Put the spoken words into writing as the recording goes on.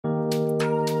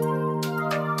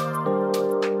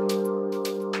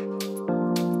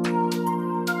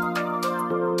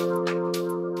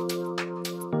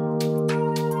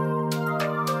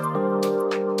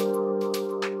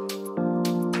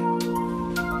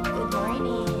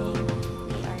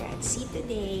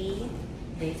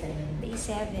Day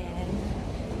 7.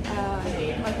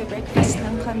 Magbe-breakfast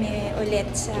lang kami ulit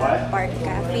sa Park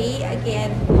Cafe.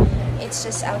 Again, it's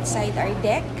just outside our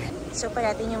deck. So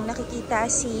parating yung nakikita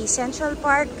si Central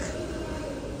Park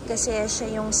kasi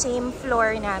siya yung same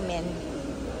floor namin.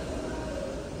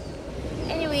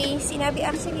 Anyway, sinabi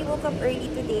actually woke up early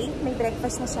today. May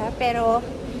breakfast na siya pero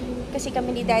kasi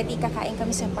kami ni Daddy kakain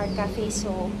kami sa Park Cafe,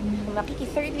 so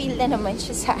makiki-third wheel na naman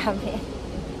siya sa amin.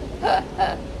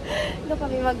 Doon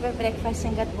kami magbe-breakfast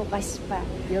hanggat bukas pa.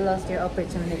 You lost your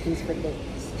opportunities for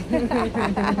days.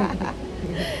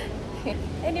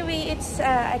 Anyway, it's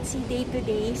at sea day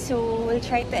today, so we'll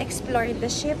try to explore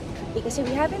the ship because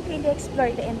we haven't really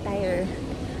explored the entire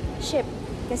ship.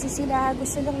 Kasi sila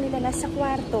gusto lang nila nasa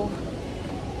kwarto.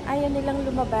 Ayaw nilang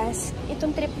lumabas.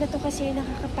 Itong trip na to kasi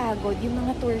nakakapagod, yung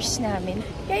mga tours namin.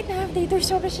 Kahit na half day tour,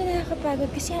 sobrang siya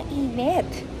nakakapagod kasi ang init.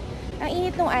 Ang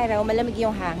init ng araw, malamig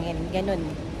yung hangin. Ganun.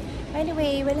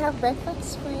 Anyway, we'll have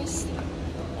breakfast first.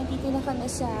 Andito na kami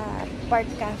sa Park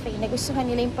Cafe. Nagustuhan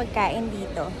nila yung pagkain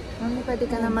dito. Mami, pwede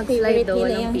ka na mag-slide daw,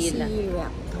 walang pila.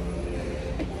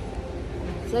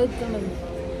 Slide ka mag...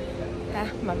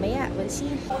 Mamaya, we'll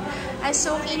see.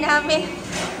 Asuki namin.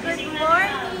 Good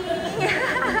morning!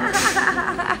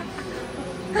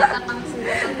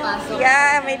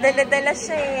 Yeah, may dala-dala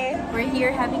siya eh. We're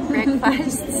here having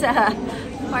breakfast sa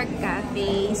Park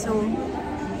Cafe. So,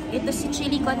 ito si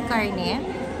chili con carne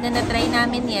na na-try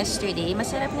namin yesterday.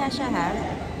 Masarap nga siya ha.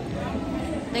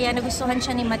 Kaya nagustuhan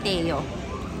siya ni Mateo.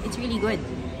 It's really good.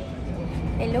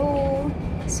 Hello!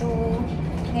 So,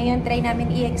 ngayon try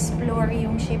namin i-explore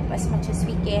yung ship as much as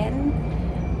we can.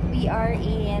 We are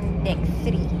in deck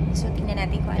 3. So, tingnan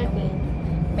natin kung anong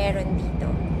meron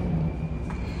dito.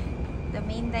 The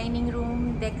main dining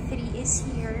room, deck 3 is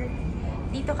here.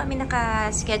 Dito kami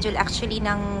naka-schedule actually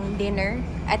ng dinner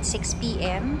at 6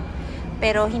 PM.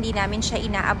 Pero hindi namin siya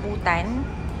inaabutan.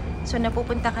 So,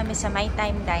 napupunta kami sa My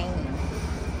Time Dining.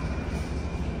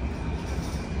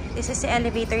 This is the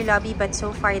elevator lobby but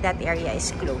so far that area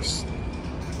is closed.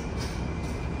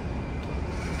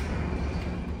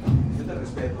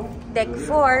 Deck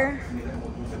 4.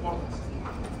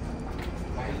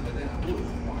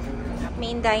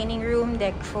 Main dining room,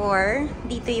 deck 4.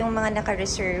 Dito yung mga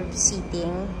naka-reserve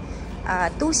seating.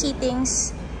 2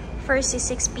 seatings. First is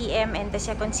 6 PM and the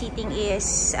second seating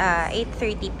is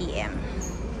 8:30 PM.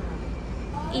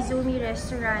 Izumi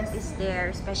restaurant is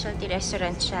there. Specialty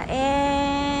restaurant siya.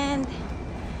 And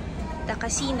the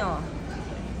casino.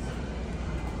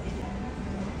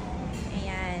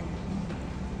 Ayan.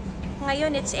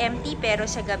 Ngayon it's empty pero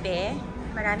sa gabi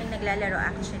maraming naglalaro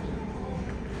actually.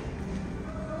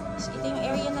 So, ito yung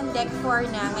area ng deck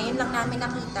 4 na. Ngayon lang namin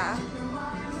nakita.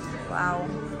 Wow.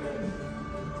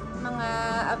 Mga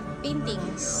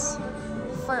paintings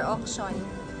for auction.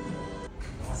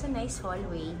 It's a nice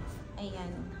hallway.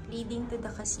 Ayan. Leading to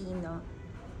the casino.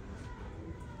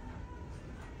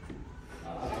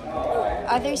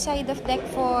 Other side of deck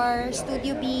 4,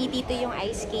 Studio B, dito yung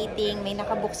ice skating. May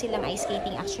nakabook silang ice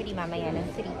skating actually mamaya ng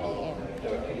 3 PM.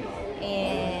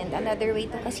 And another way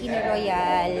to Casino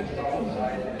Royal.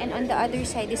 And on the other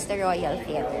side is the Royal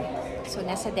Theater. So,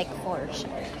 nasa deck 4 siya.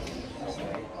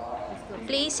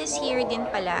 Places here din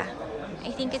pala. I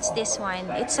think it's this one.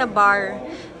 It's a bar.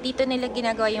 Dito nila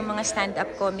ginagawa yung mga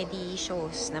stand-up comedy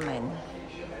shows naman.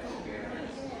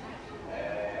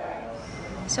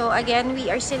 So, again, we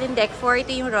are still in deck 4.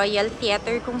 Ito yung Royal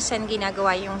Theater kung saan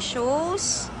ginagawa yung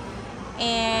shows.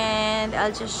 And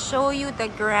I'll just show you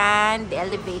the grand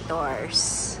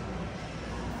elevators.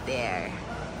 There.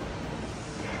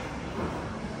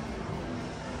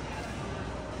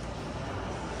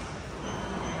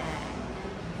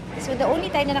 So, the only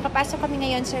time na nakapasok kami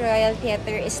ngayon sa Royal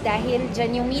Theater is dahil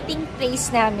dyan yung meeting place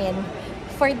namin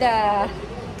for the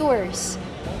tours.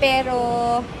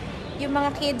 Pero, yung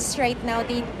mga kids right now,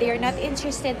 they're not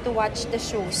interested to watch the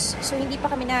shows. So, hindi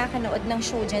pa kami nakakanood ng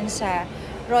show dyan sa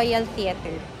Royal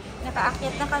Theater.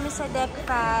 Nakaakyat na kami sa Deck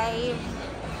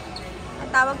 5. Ang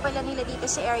tawag pala nila dito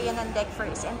sa area ng Deck 4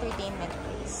 is Entertainment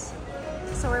Place.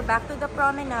 So, we're back to the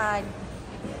promenade.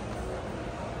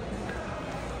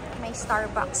 May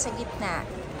Starbucks sa gitna.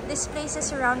 This place is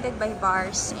surrounded by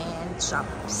bars and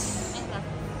shops.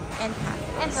 And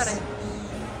Sorrentos.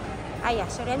 Yeah,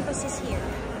 Sorrentos is here.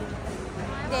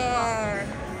 There.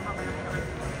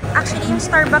 Actually, yung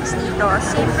Starbucks dito,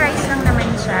 same price lang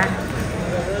naman siya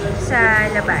sa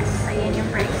labas. Ayan yung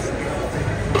price.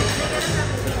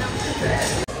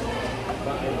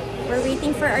 We're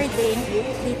waiting for our drink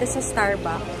dito sa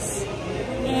Starbucks.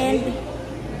 And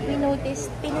we noticed,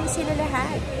 Pinoy sila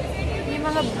lahat. Yung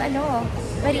mga,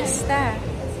 barista.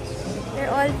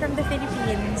 They're all from the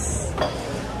Philippines.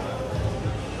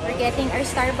 We're getting our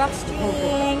Starbucks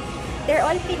drink. They're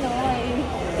all Pinoy.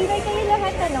 Pinoy kayo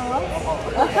lahat, ano?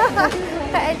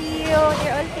 Kaaliw.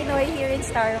 They're all Pinoy here in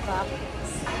Starbucks.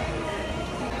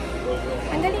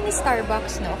 Ang galing ni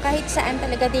Starbucks, no? Kahit saan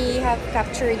talaga they have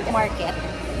captured the market.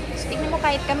 So, tingnan mo,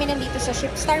 kahit kami nandito sa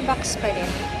ship, Starbucks pa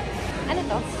rin. Ano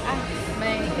to?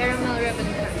 May caramel ribbon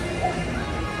ka.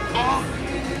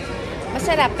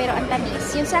 Masarap, pero ang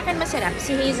tamis. Yung sa akin masarap,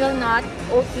 si hazelnut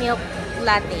oat milk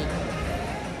latte.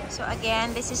 So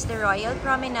again, this is the Royal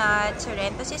Promenade.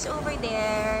 Sorrento's is over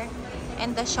there.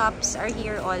 And the shops are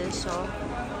here also.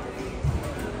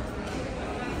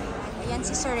 Ayan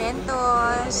si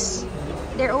Sorrento's.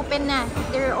 They're open na.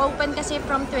 They're open kasi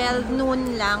from 12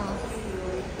 noon lang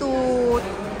to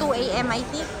 2 a.m. I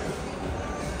think.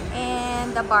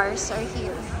 And the bars are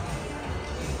here.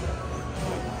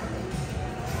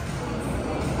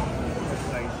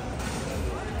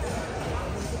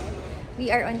 We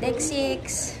are on deck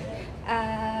 6.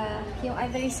 Yung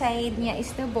other side niya is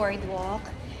the boardwalk.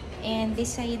 And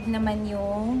this side naman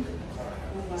yung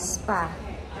spa.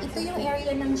 Ito yung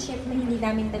area ng ship na hindi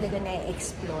namin talaga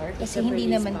na-explore. Kasi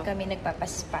hindi naman kami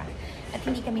nagpapaspa. At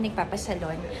hindi kami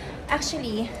nagpapasalon.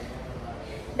 Actually,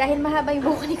 dahil mahaba yung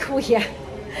buhok ni Kuya,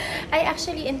 I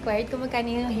actually inquired kung magkano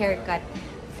yung haircut.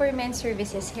 For men's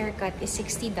services, haircut is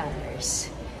 $60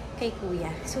 kay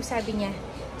Kuya. So sabi niya,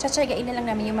 tsatsagain na lang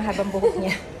namin yung mahabang buhok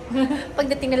niya.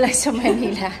 Pagdating na lang sa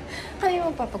Manila, kami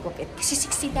magpapagupit. Kasi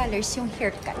 $60 yung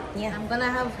haircut niya. I'm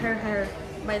gonna have her hair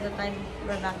by the time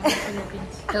we're back in the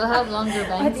Philippines. She'll have longer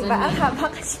bangs diba? Ang haba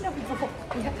kasi ng buhok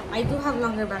niya. I do have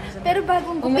longer bangs. Pero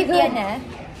bagong gupit yan, ha?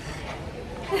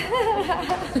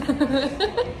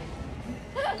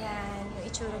 Yan, yung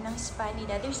itsura ng spa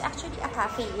nila. There's actually a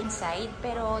cafe inside,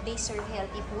 pero they serve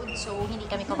healthy food. So, hindi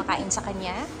kami kumakain sa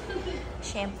kanya.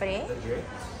 Siyempre.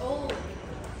 Oh.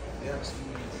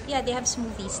 Yeah, they have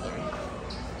smoothies there.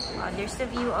 There's the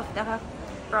view of the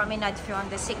promenade from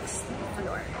the 6th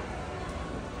floor.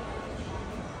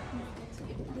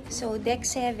 So, deck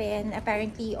 7,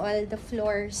 apparently all the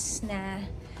floors na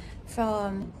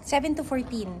from 7 to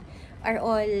 14 are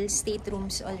all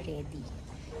staterooms already.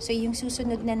 So, yung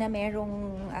susunod na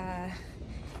merong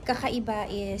kakaiba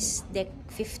is deck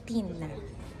 15 na.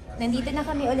 Nandito na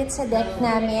kami ulit sa deck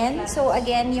namin. So,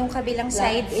 again, yung kabilang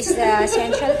side is the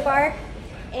Central Park.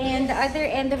 And the other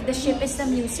end of the ship is the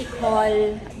music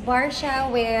hall. Bar siya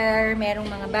where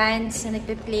merong mga bands na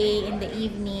nagpe-play in the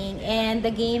evening. And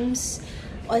the games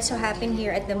also happen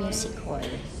here at the music hall.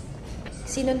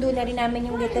 Sinundo na rin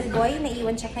namin yung little boy.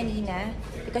 Naiwan siya kanina.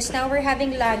 Because now we're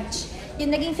having lunch.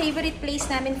 Yung naging favorite place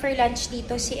namin for lunch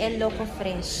dito, si El Loco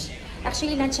Fresh.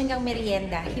 Actually, lunch hanggang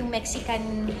merienda. Yung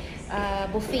Mexican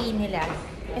buffet nila.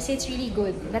 Kasi it's really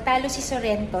good. Natalo si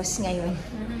Sorrento's ngayon.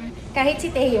 Kahit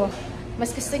si Teo, mas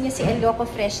gusto niya si El Loco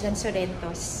Fresh than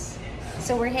Sorrento's.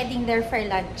 So we're heading there for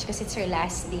lunch kasi it's our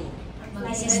last day.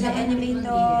 This is the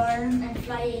elevator. I'm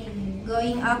flying.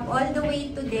 Going up all the way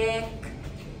to deck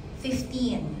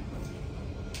 15.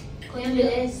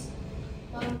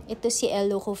 Ito si El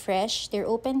Loco Fresh. They're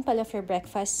open pala for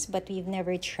breakfast but we've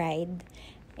never tried.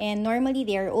 And normally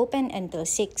they are open until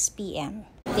 6 p.m.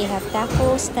 They have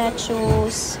tacos,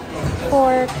 nachos,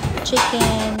 pork,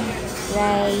 chicken,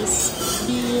 rice,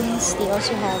 beans. They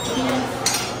also have beef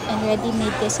and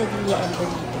ready-made quesadilla and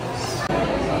burritos.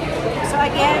 So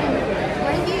again,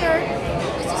 we're here.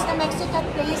 This is the Mexican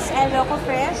place, El Loco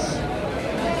Fresh.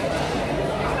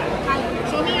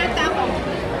 Show me your taco.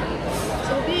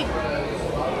 So big.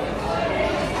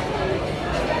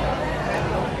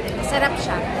 Sarap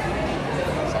siya.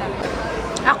 Sarap.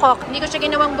 Ako, hindi ko siya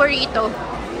ginawang burrito.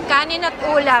 Kanin at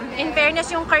ulam. In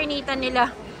fairness, yung karnita nila,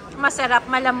 masarap,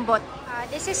 malambot.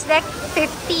 This is deck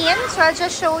 15. So I'll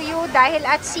just show you, dahil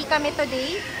at sea kami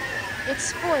today,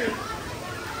 it's full.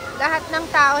 Lahat ng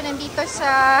tao nandito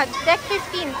sa deck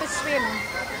 15 to swim.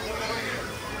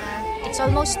 It's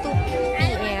almost 2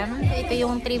 p.m. Ito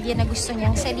yung trivia na gusto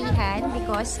niyang salihan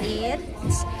because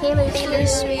it's Taylor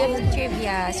Swift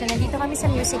trivia. So nandito kami sa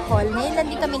music hall. Ngayon lang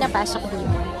din kami napasok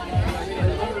dito.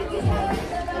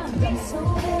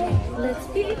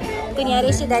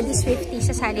 Kunyari si Daddy Swiftie,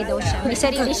 sasali daw siya. May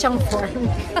sarili siyang form.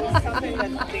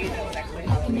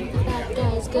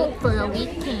 That is good for a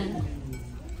weekend.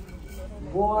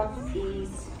 What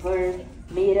is her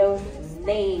middle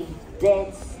name?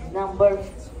 That's number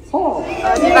 4.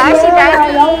 Diba si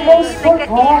Daddy?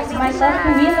 My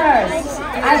lucky winners.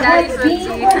 I got big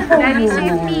one for Daddy you.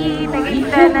 Swiftie,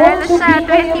 nanalo siya,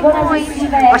 20 points.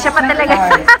 O siya pa talaga.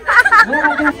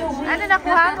 Ano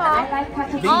nakuha mo?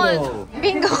 Bingo.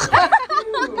 Bingo ka.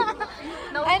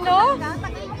 Ano?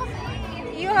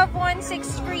 You have won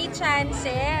 6 free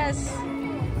chances.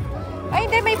 Ay,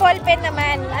 hindi. May ballpen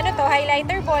naman. Ano to?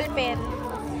 Highlighter ballpen.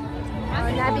 Oh,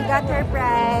 Nabi got her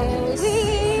prize.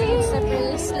 It's a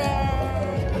bracelet.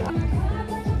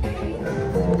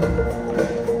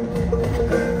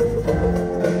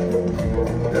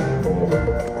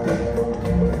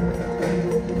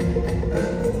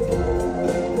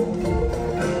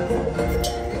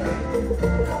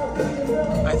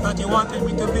 I thought you wanted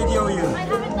me to video you. I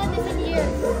haven't done this in years.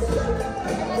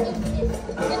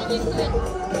 I'm getting used to it.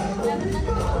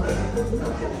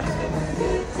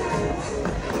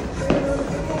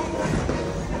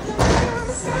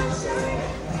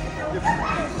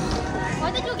 Why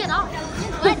did you get off?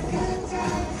 What?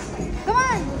 Come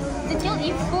on! Did you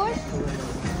leave school?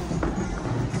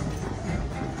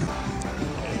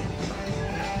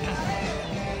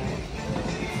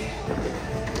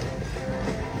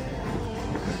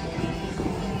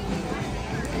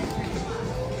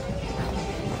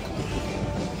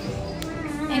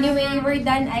 Anyway, we're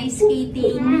done ice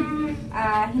skating.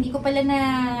 Hindi ko pala na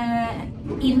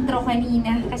intro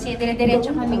kanina kasi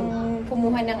dire-diretso kaming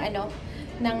kumuha ng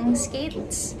ng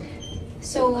skates.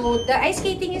 So, the ice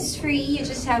skating is free. You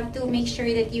just have to make sure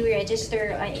that you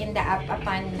register in the app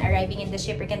upon arriving in the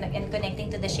ship and connecting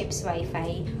to the ship's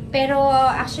Wi-Fi. Pero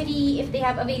actually, if they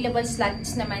have available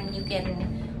slots naman, you can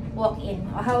walk in.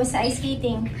 Oh, how is the ice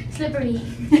skating? Slippery.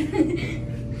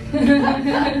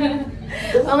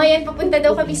 O ngayon, papunta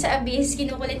daw kami sa abyss.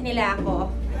 Kinukulit nila ako.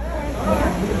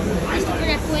 It's the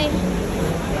correct way.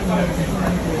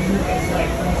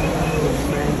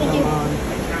 Thank you.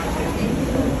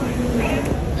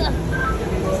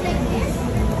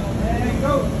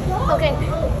 Okay.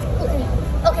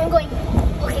 Okay, I'm going.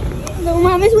 Okay. No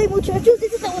mames, güey, muchachos.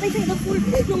 This is not what I signed up for.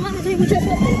 No mames, güey,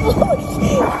 muchachos. Oh,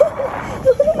 shit.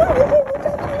 No mames, güey,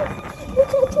 muchachos.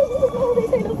 Muchachos, this is not what I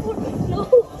signed up for. No.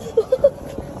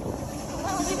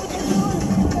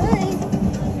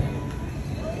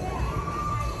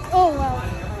 Oh, wow.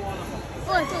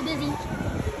 Oh, I'm so dizzy.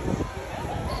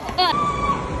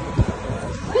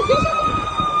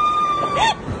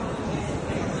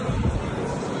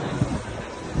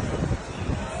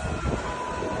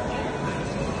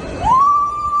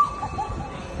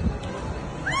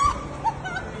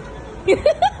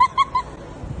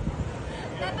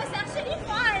 That was actually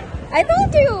fun! I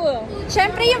told you!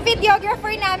 Siyempre yung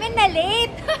videographer namin na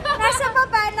late. Nasa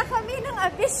baba na kami ng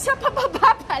abyss sa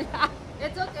pababa pala.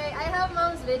 It's okay. I have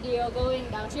mom's video going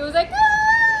down. She was like,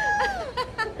 ah!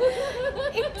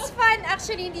 It's fun.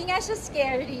 Actually, hindi nga siya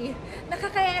scary.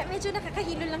 Medyo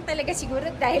nakakahilo lang talaga siguro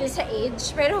dahil sa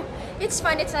age. Pero it's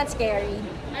fun. It's not scary.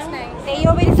 It's nice.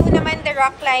 Theo will do naman the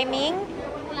rock climbing.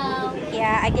 Hello.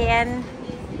 Yeah, again.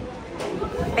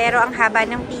 Pero ang haba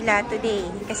ng pila today.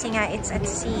 Kasi nga, it's at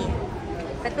sea.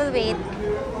 But we'll wait.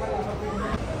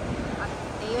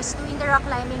 Theo's doing the rock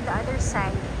climbing the other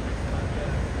side.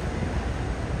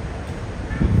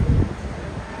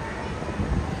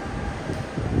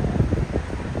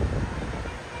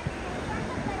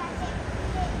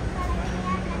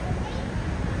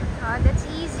 Oh, that's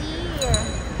easy.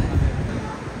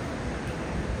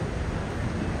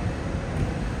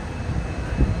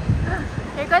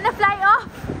 You're gonna fly off.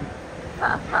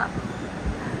 Okay,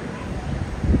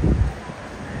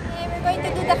 we're going to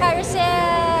do the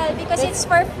carousel because it's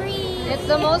for free. It's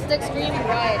the most extreme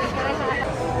ride.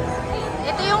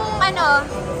 Ito yung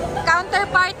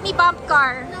counterpart ni bump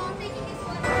car.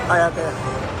 Ay, ate.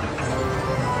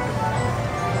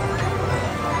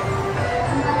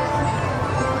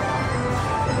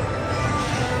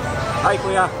 Hi,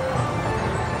 kuya.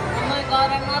 Oh my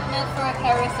god, I'm not meant for a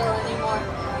carousel anymore.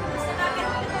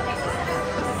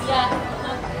 Yeah.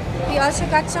 We also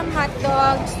got some hot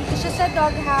dogs. Dito siya sa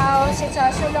dog house. It's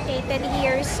also located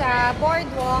here sa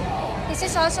boardwalk. This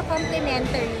is also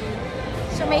complimentary.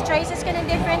 So may choices ka ng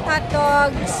different hot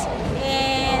dogs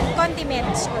and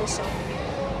condiments also.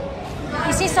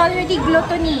 This is already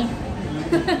gluttony.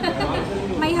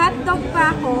 May hot dog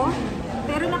pa ako,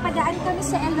 pero napadaan kami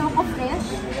sa Eloco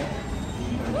Fresh.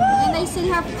 And I still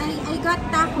have, I got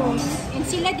tacos. And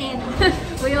sila din.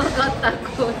 We all got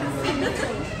tacos.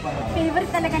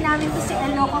 Favorite talaga namin to si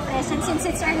Eloco Fresh. And since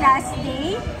it's our last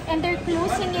day, and they're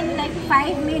closing in like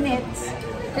 5 minutes.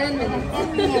 10 minutes.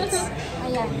 10 minutes.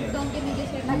 Ayan. Don't give me this.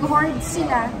 Nag-hoard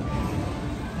sila.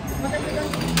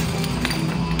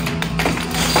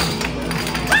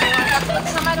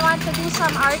 Someone wants to do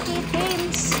some arcade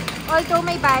games. Although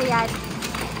may bayad.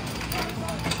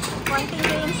 Konting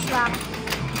games lang.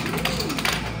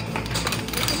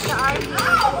 This is the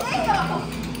arcade.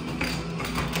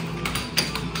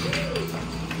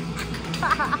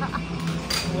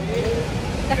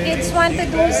 The kids want to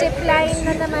do zip line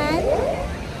na naman.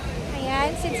 Ayan.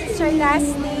 dyan since it's our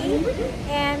last day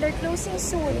and they're closing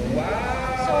soon.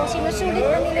 So, sinusulit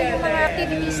na nila yung mga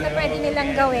activities na pwede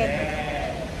nilang gawin.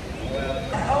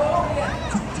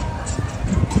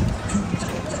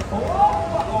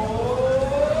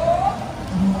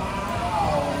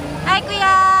 Hi,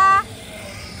 Kuya!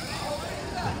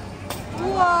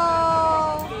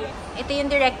 Wow! Ito yung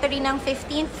directory ng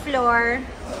 15th floor.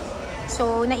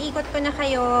 So, naikot ko na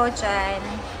kayo dyan.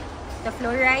 The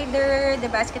floor rider, the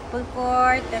basketball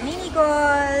court, the mini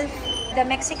golf, the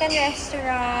Mexican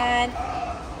restaurant,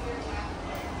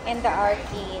 and the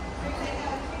arcade.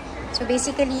 So,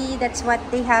 basically, that's what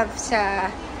they have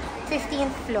sa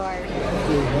 15th floor.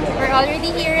 We're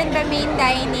already here in the main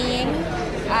dining.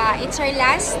 It's our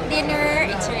last dinner.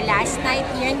 It's our last night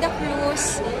here in the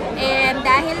cruise. And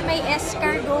dahil may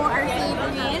escargot, our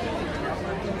favorite,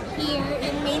 here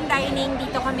in main dining,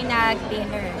 dito kami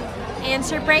nag-dinner. And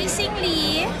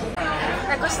surprisingly,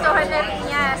 nagustuhan na rin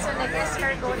niya. So,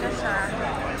 nag-escargot na siya.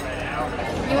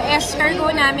 Yung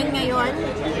escargot namin ngayon,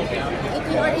 ito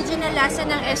yung original lasa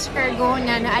ng escargot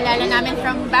na naalala namin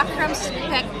back from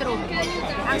Spectrum.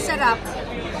 Ang sarap.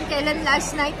 Kung kailan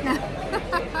last night na.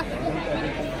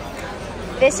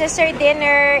 This is our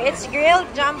dinner. It's grilled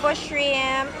jumbo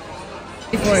shrimp.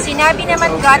 Sinabi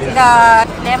naman got the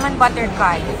lemon butter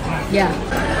cod. Yeah.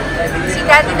 Si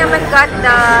Daddy naman got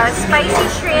the spicy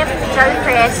shrimp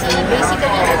jalfrezi.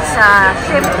 Basically, it's a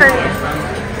shrimp curry.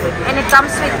 And it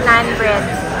comes with naan bread.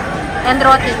 And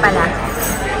roti pala.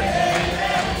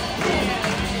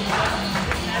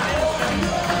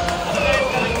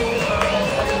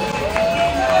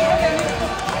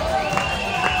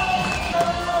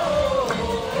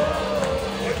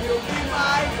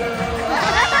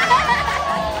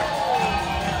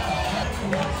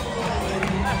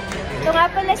 Ito nga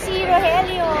pala si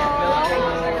Rogelio.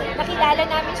 Nakilala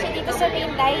namin siya dito sa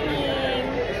main dining.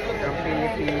 From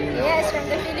Philippines. Yes, from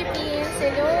the Philippines.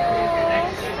 Hello!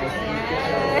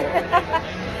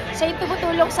 Siya yung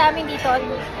tumutulong sa amin dito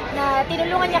na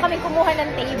tinulungan niya kami kumuha ng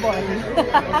table.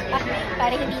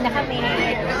 Para hindi na kami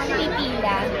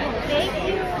pipila. Thank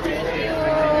you! Thank you!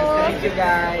 Thank you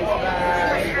guys.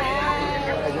 Bye.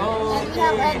 And we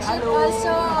have Edgin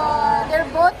also. They're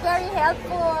both very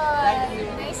helpful.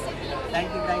 Nice to meet you. Thank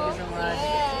you so much.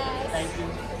 Yes. Thank you.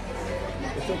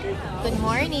 It's okay. Good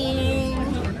morning.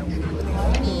 Good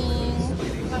morning.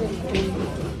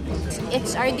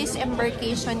 It's our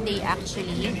disembarkation day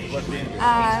actually.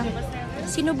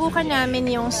 Sinubukan namin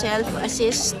yung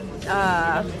self-assist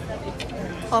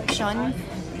option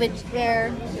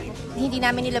where hindi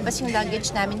namin nilabas yung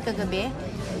luggage namin kagabi.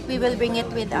 We will bring it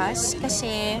with us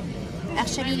kasi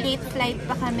actually late flight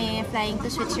pa kami, flying to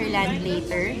Switzerland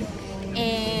later.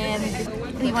 And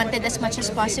we wanted as much as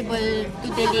possible to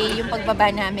delay yung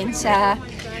pagbaba namin sa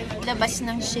labas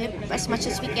ng ship as much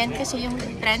as we can kasi yung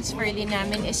transfer din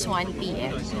namin is 1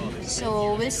 p.m.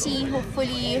 So we'll see,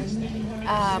 hopefully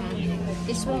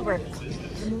this will work.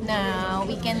 Na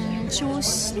we can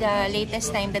choose the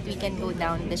latest time that we can go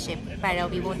down the ship para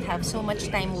we won't have so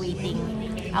much time waiting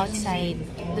outside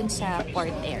dun sa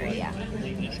port area.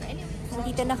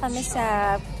 Nandito na kami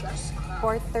sa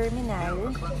port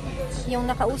terminal. Yung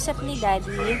nakausap ni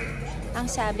Daddy, ang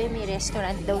sabi may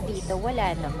restaurant daw dito,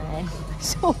 wala naman.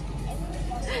 So,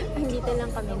 nandito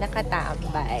lang kami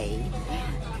nakatambay.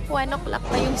 1 o'clock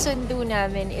pa yung sundo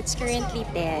namin. It's currently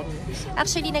 10.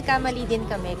 Actually, nagkamali din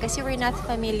kami kasi we're not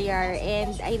familiar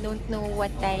and I don't know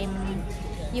what time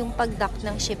yung pag-dock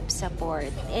ng ship sa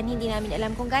port. And hindi namin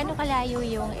alam kung gaano kalayo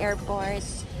yung airport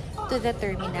to the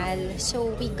terminal.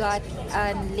 So, we got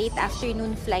a late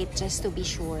afternoon flight just to be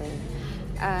sure.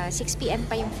 6 p.m.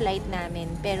 pa yung flight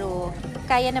namin. Pero,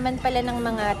 kaya naman pala ng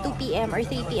mga 2 p.m. or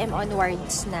 3 p.m.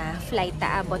 onwards na flight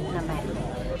aabot naman.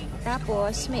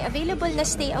 Tapos, may available na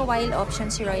stay-a-while option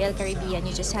si Royal Caribbean.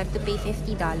 You just have to pay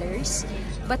 $50.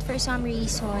 But for some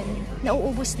reason,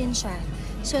 nauubos din siya.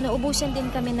 So, naubusan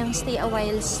din kami ng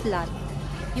stay-a-while slot.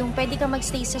 Yung pwede ka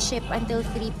magstay sa ship until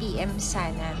 3 p.m.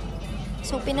 sana.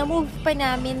 So, pinamove pa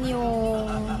namin yung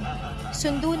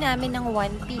sundo namin ng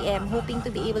 1 p.m. hoping to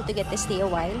be able to get the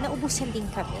stay-a-while. Naubusan din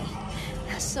kami.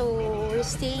 So, we're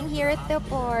staying here at the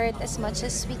port as much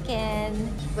as we can.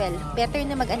 Well, better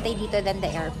na mag-antay dito than the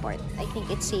airport. I think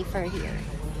it's safer here.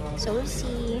 So, we'll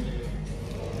see.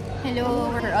 Hello,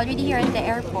 we're already here at the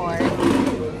airport.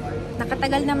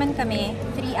 Nakatagal naman kami.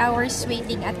 3 hours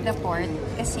waiting at the port.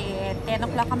 Kasi 10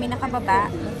 o'clock kami nakababa.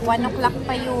 1 o'clock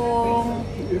pa yung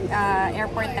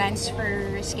airport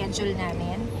transfer schedule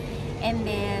namin. And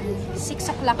then,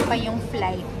 6 o'clock pa yung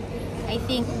flight. I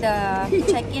think the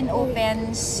check-in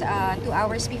opens 2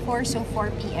 hours before, so 4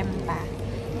 p.m. pa.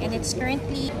 And it's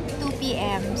currently 2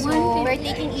 p.m. So we're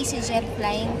taking EasyJet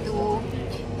flying to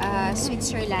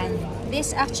Switzerland.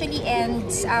 This actually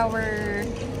ends our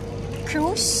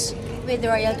cruise with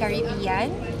Royal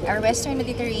Caribbean, our Western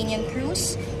Mediterranean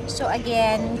cruise. So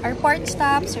again, our port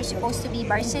stops are supposed to be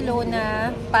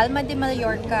Barcelona, Palma de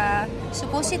Mallorca,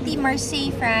 supposedly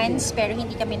Marseille, France, pero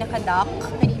hindi kami nakadock.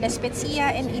 La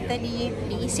Spezia in Italy,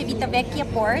 Civitavecchia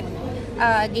Port,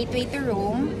 gateway to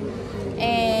Rome,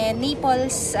 and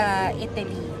Naples,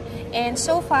 Italy. And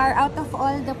so far, out of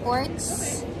all the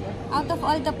ports,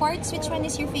 which one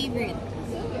is your favorite?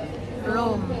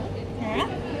 Rome. Huh?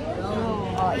 Rome.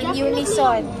 Oh, in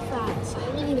unison. France. I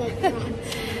really like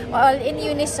France. All in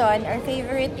unison, our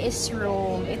favorite is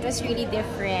Rome. It was really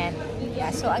different.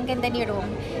 Yeah, so ang ganda ni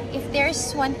Rome. If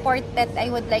there's one port that I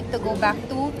would like to go back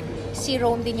to, si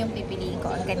Rome din yung pipiliin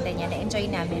ko. Ang ganda niya. Na-enjoy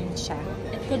namin siya.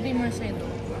 It could be Marseille.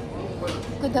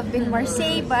 Could have been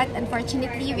Marseille, but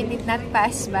unfortunately, we did not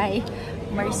pass by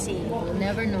Marseille.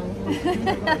 Never know.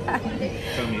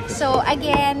 So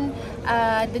again,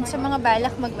 dun sa mga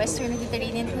balak mag-Western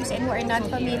Mediterranean cruise and who are not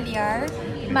familiar,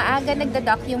 maaga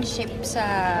nagdadock yung ship sa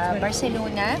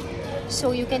Barcelona.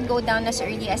 So you can go down as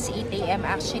early as 8 a.m.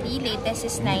 actually. Latest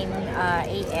is 9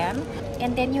 a.m.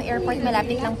 And then yung airport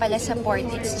malapit lang pala sa port.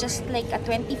 It's just like a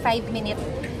 25-minute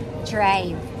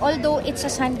drive. Although it's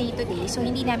a Sunday today, so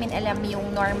hindi namin alam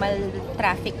yung normal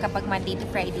traffic kapag Monday to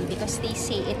Friday because they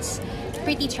say it's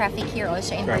pretty traffic here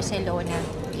also in Barcelona.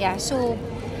 Yeah, so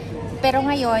pero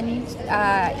ngayon,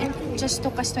 it just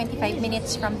took us 25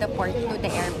 minutes from the port to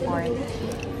the airport.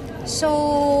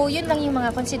 So, yun lang yung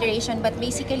mga consideration. But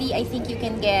basically, I think you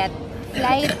can get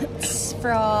flights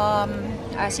from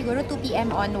siguro 2 p.m.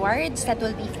 onwards. That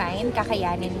will be fine.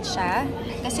 Kakayanin siya.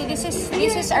 Kasi this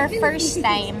is our first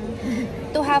time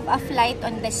to have a flight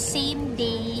on the same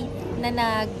day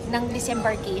na ng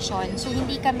disembarkation. So,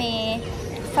 hindi kami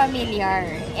familiar.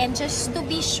 And just to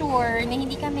be sure na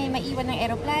hindi kami maiwan ng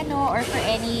aeroplano or for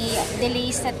any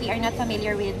delays that we are not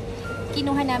familiar with,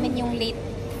 kinuha namin yung late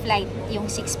flight, yung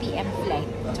 6 p.m. flight.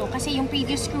 So, kasi yung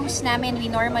previous cruise namin,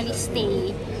 we normally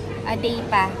stay a day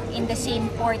pa in the same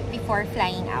port before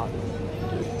flying out.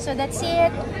 So, that's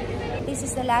it. This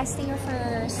is the last day of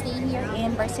our stay here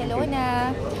in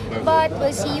Barcelona. But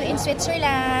we'll see you in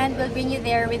Switzerland. We'll bring you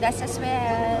there with us as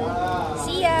well.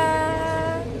 See ya!